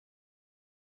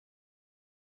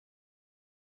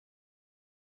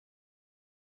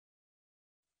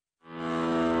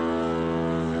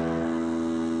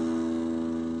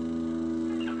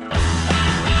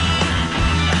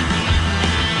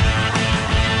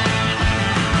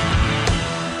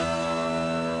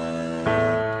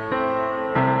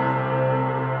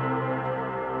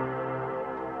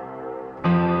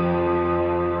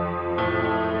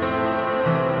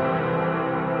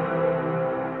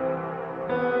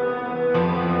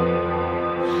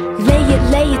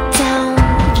lay it down.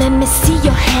 Let me see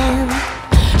your hand.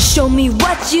 Show me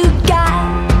what you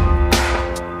got.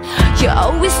 You're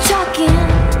always talking,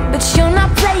 but you're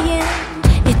not playing.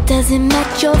 It doesn't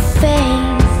match your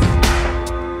face.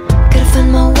 Gotta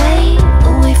find my way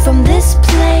away from this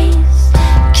place.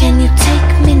 Can you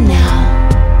take me now?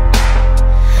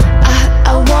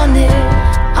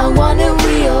 I want it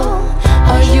real.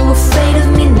 Are you afraid of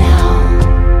me now?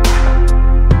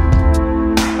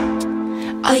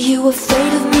 Are you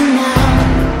afraid of me now?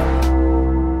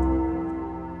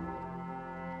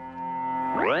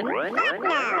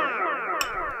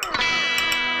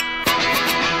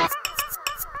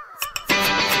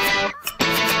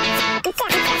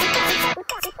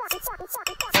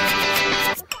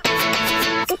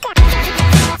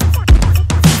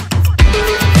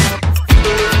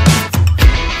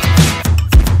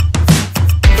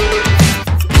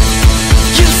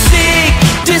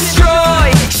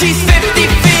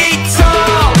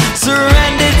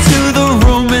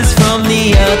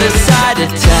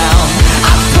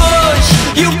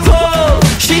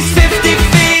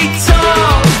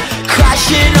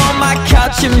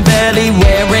 And barely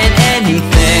wearing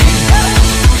anything.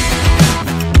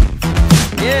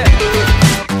 Yeah.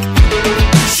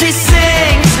 She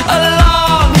sings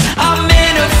along, I'm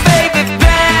in her favorite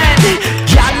band.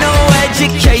 Got no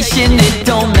education, it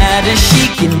don't matter, she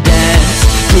can dance.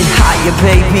 Get higher,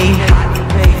 baby.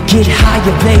 Get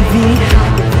higher, baby.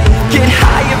 Get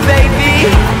higher,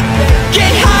 baby.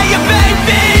 Get higher,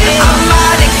 baby. I'm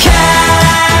out of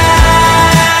cash.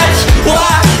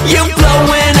 Why you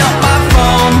blowing up my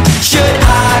phone? Should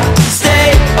I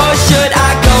stay or should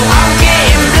I go? I'm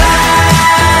getting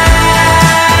blast,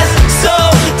 so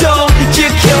don't you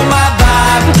kill my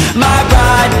vibe. My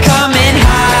ride coming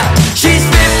high. She's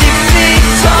 50 feet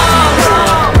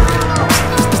tall.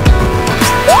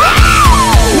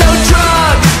 No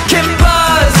drug can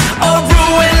buzz or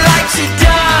ruin like she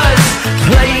does.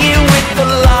 Playing with the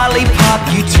lollipop,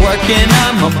 you twerking,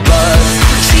 I'm a buzz.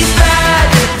 She's bad,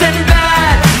 then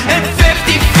bad, and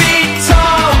 50 feet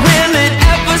tall. Will it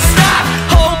ever stop?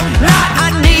 Hope not, I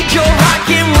need your rock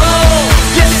and roll.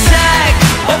 Your sag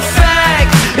or fag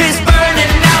is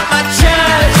burning out my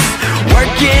chest.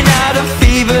 Working out a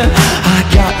fever, I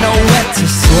got nowhere to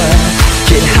sweat.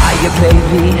 Get higher,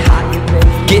 baby.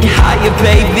 Get higher,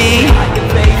 baby.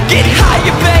 Get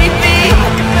higher, baby.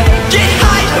 Get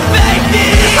higher, baby.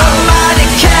 I'm out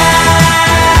of cash.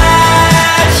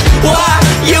 Why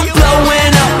you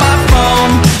blowing up my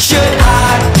phone? Should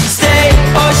I stay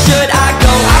or should I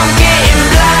go? I'm getting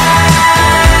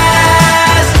blast,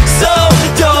 so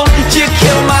don't you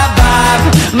kill my vibe.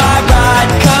 My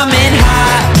ride coming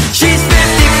high. She's 50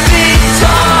 feet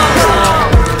tall.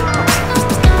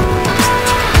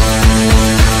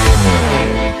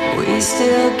 We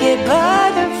still get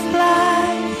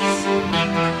butterflies,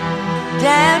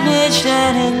 damaged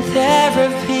and in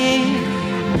therapy.